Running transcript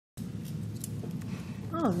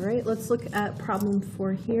All right, let's look at problem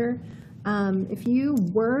 4 here. If you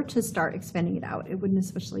were to start expanding it out, it wouldn't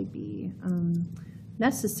especially be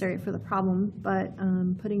necessary for the problem, but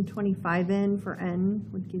putting 25 in for n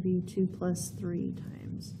would give you 2 plus 3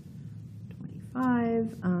 times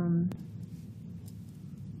 25.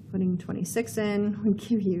 Putting 26 in would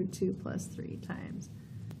give you 2 plus 3 times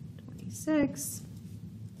 26.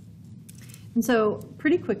 And so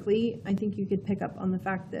pretty quickly, I think you could pick up on the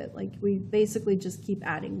fact that like we basically just keep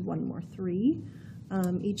adding one more 3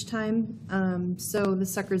 each time. So the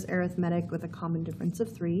sucker's arithmetic with a common difference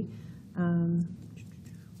of 3.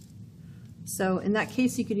 So in that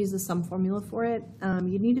case, you could use the sum formula for it.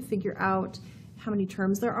 You need to figure out how many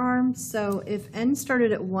terms there are. So if n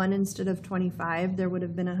started at 1 instead of 25, there would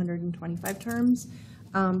have been 125 terms.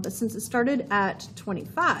 But since it started at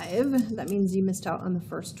 25, that means you missed out on the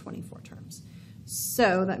first 24 terms.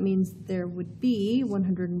 So that means there would be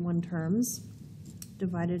 101 terms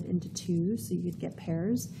divided into 2, so you could get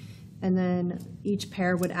pairs. And then each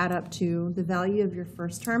pair would add up to the value of your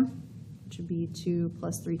first term, which would be 2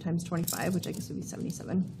 plus 3 times 25, which I guess would be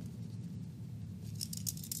 77.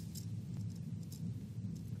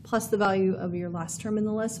 Plus the value of your last term in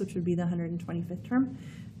the list, which would be the 125th term.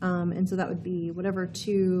 And so that would be whatever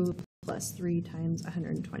 2 plus 3 times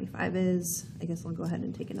 125 is. I guess I'll go ahead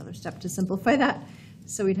and take another step to simplify that.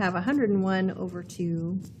 So we'd have 101 over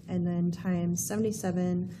 2, and then times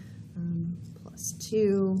 77 plus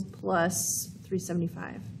 2 plus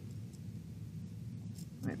 375.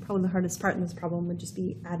 All right, probably the hardest part in this problem would just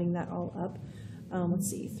be adding that all up. Let's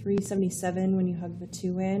see, 377 when you hug the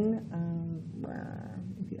 2 in.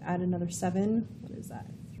 If you add another 7, what is that?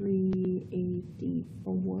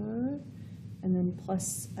 384, and then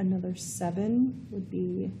plus another 7 would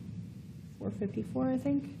be 454, I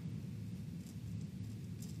think.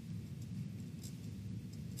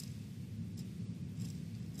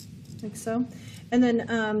 Like so. And then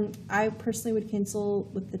I personally would cancel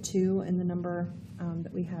with the 2 and the number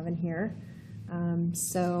that we have in here.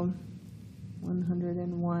 So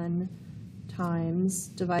 101 times,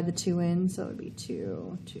 divide the 2 in, so it would be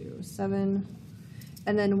 227.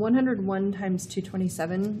 And then 101 times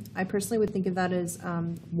 227, I personally would think of that as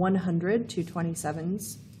 100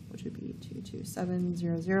 227s, which would be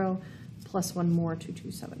 22700 plus 1 more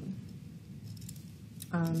 227.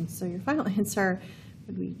 So your final answer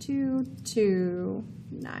would be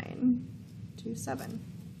 22927.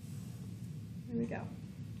 There we go.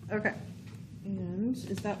 Okay. And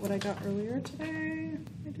is that what I got earlier today?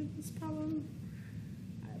 I did this problem?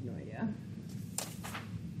 I have no idea.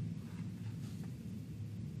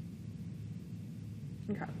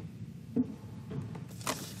 Okay.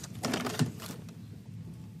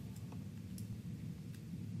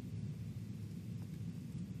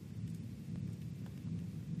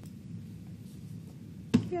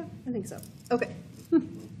 Yeah, I think so. Okay. Hope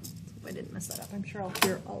I didn't mess that up. I'm sure I'll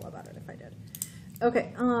hear all about it if I did.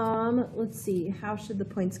 Okay, let's see. How should the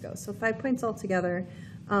points go? So 5 points altogether.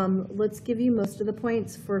 Let's give you most of the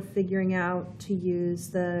points for figuring out to use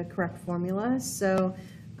the correct formula. So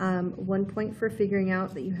 1 point for figuring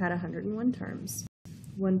out that you had 101 terms.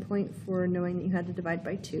 1 point for knowing that you had to divide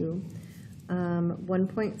by 2. 1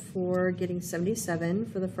 point for getting 77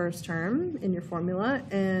 for the first term in your formula,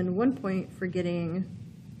 and 1 point for getting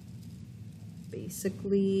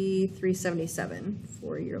basically 377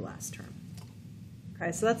 for your last term.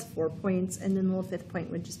 Okay, so that's 4 points, and then the 5th point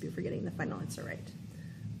would just be for getting the final answer right.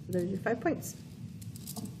 So there's your 5 points.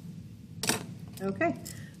 Okay,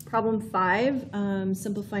 problem 5,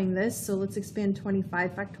 simplifying this. So let's expand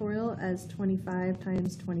 25 factorial as 25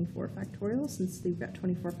 times 24 factorial, since we've got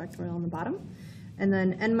 24 factorial on the bottom. And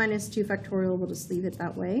then n minus 2 factorial, we'll just leave it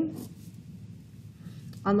that way.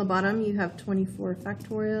 On the bottom, you have 24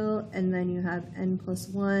 factorial, and then you have n plus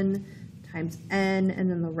 1 times n, and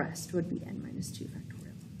then the rest would be n minus 2 factorial.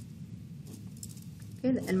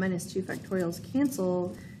 Okay, the n minus 2 factorials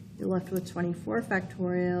cancel. You're left with 24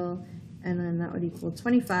 factorial, and then that would equal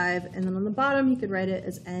 25. And then on the bottom, you could write it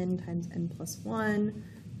as n times n plus 1.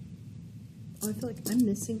 Oh, I feel like I'm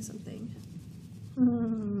missing something.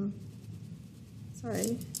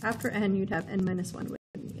 Sorry. After n, you'd have n minus 1,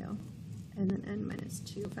 wouldn't you? And then n minus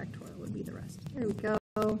 2 factorial would be the rest. There we go.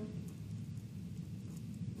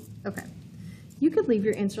 Okay. You could leave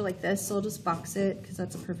your answer like this, so I'll just box it because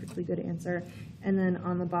that's a perfectly good answer. And then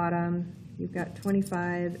on the bottom, you've got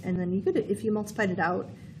 25, and then you could, if you multiplied it out,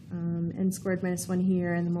 n squared minus 1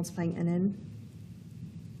 here, and then multiplying n in,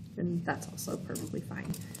 then that's also perfectly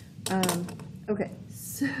fine. Okay,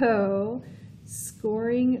 so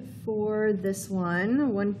scoring for this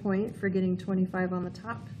one, 1 point for getting 25 on the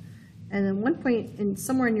top, And then one point in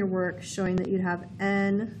somewhere in your work showing that you'd have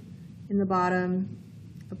n in the bottom,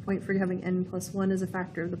 a point for having n plus 1 as a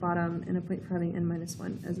factor of the bottom, and a point for having n minus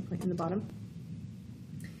 1 as a point in the bottom.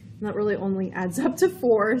 And that really only adds up to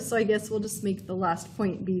 4, so I guess we'll just make the last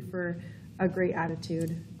point be for a great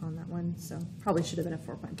attitude on that one. So probably should have been a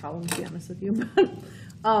 4-point problem, to be honest with you.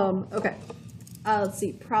 Okay, let's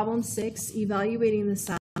see, problem 6, evaluating the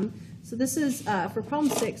sum. So this is, for problem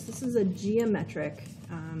 6, this is a geometric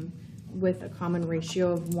with a common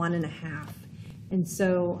ratio of 1.5. And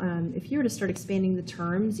so if you were to start expanding the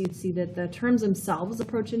terms, you'd see that the terms themselves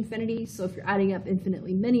approach infinity. So if you're adding up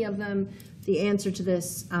infinitely many of them, the answer to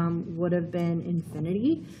this would have been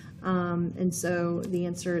infinity. And so the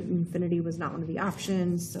answer infinity was not one of the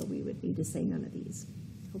options, so we would need to say none of these.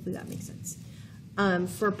 Hopefully that makes sense.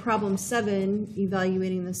 For problem 7,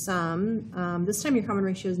 evaluating the sum, this time your common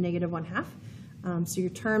ratio is -1/2. So your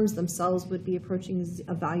terms themselves would be approaching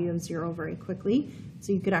a value of 0 very quickly.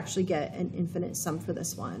 So you could actually get an infinite sum for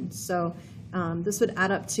this one. So this would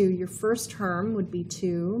add up to, your first term would be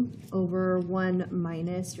 2 over 1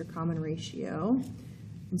 minus your common ratio.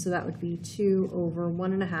 And so that would be 2 over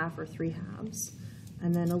 1.5 or 3/2.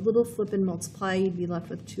 And then a little flip and multiply, you'd be left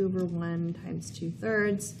with 2 over 1 times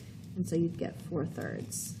 2/3. And so you'd get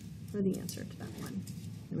 4/3 for the answer to that one.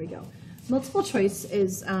 There we go. Multiple choice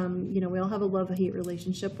is, you know, we all have a love-hate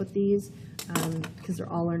relationship with these because they're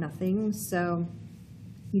all or nothing. So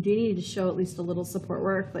you do need to show at least a little support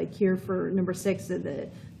work. Like here for number 6, the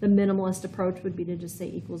minimalist approach would be to just say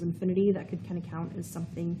equals infinity. That could kind of count as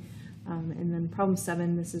something. And then problem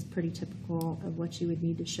 7, this is pretty typical of what you would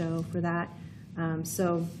need to show for that.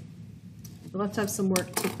 So you'll have to have some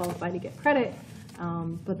work to qualify to get credit,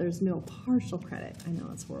 but there's no partial credit. I know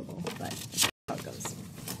it's horrible, but that's how it goes.